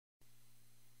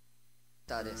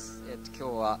ターです。今日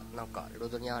はなんかロ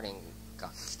ドニー・アーレンが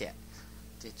来て、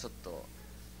でちょっと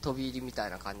飛び入りみた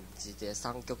いな感じで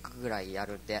3曲ぐらいや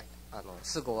るんで、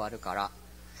すぐ終わるから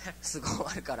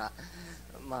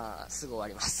まあすぐ終わ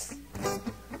ります。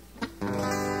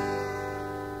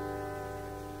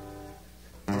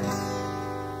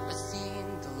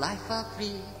Life are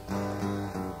free,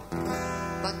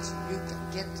 but you can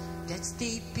get that's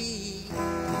TP.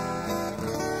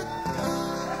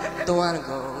 Don't wanna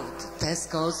go to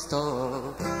Tesco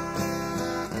store.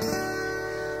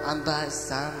 I'm by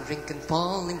some drinking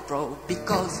falling pro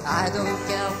because I don't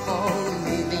care for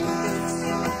living books.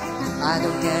 I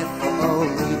don't care for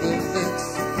living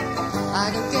books.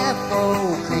 I don't care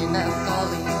for criminal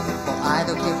calling, or I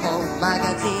don't care for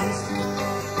magazines.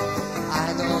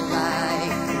 I don't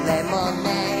like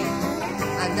lemonade,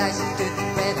 and I should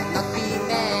better not be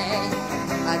made.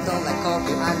 I don't like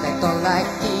coffee and I don't like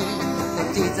tea. No,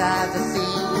 these are the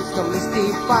things that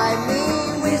mystify me.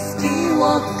 Whiskey,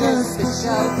 vodka,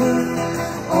 special brew.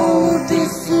 Oh,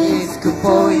 this is good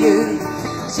for you.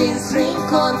 Gin, string,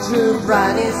 control,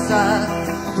 branissa.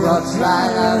 Broad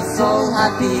dry, I'm so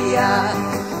happy.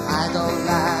 I don't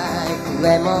like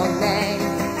lemonade,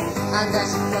 and I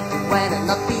should not better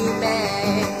not be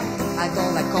made. I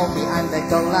don't like coffee and I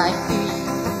don't like tea.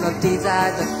 No, these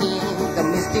are the things that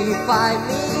mystify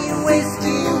me.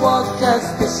 Whiskey, vodka,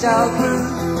 special brew.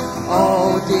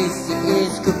 Oh, this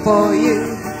is good for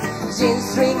you. Gin,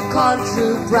 string,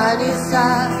 control,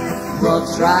 branissa. Broad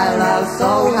dry, I'm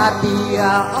so happy.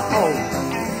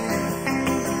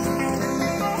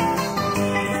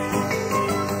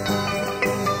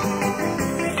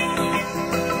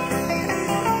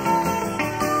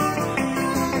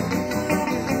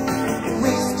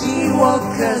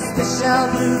 Vodka, special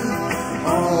brew.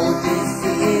 Oh, this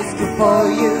is good for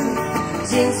you.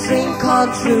 Gin, string,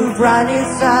 control,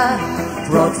 branissa.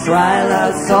 Broad dry,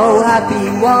 I'm so happy.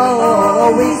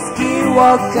 Whoa, whiskey,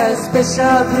 vodka,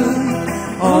 special brew.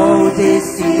 Oh,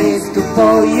 this is good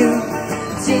for you.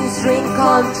 Gin, string,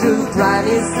 control,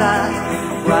 branissa.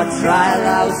 Broad dry,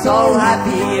 I'm so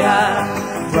happy.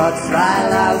 Broad dry,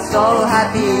 I'm so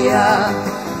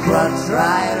happy. But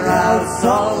try out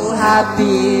so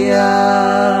happy.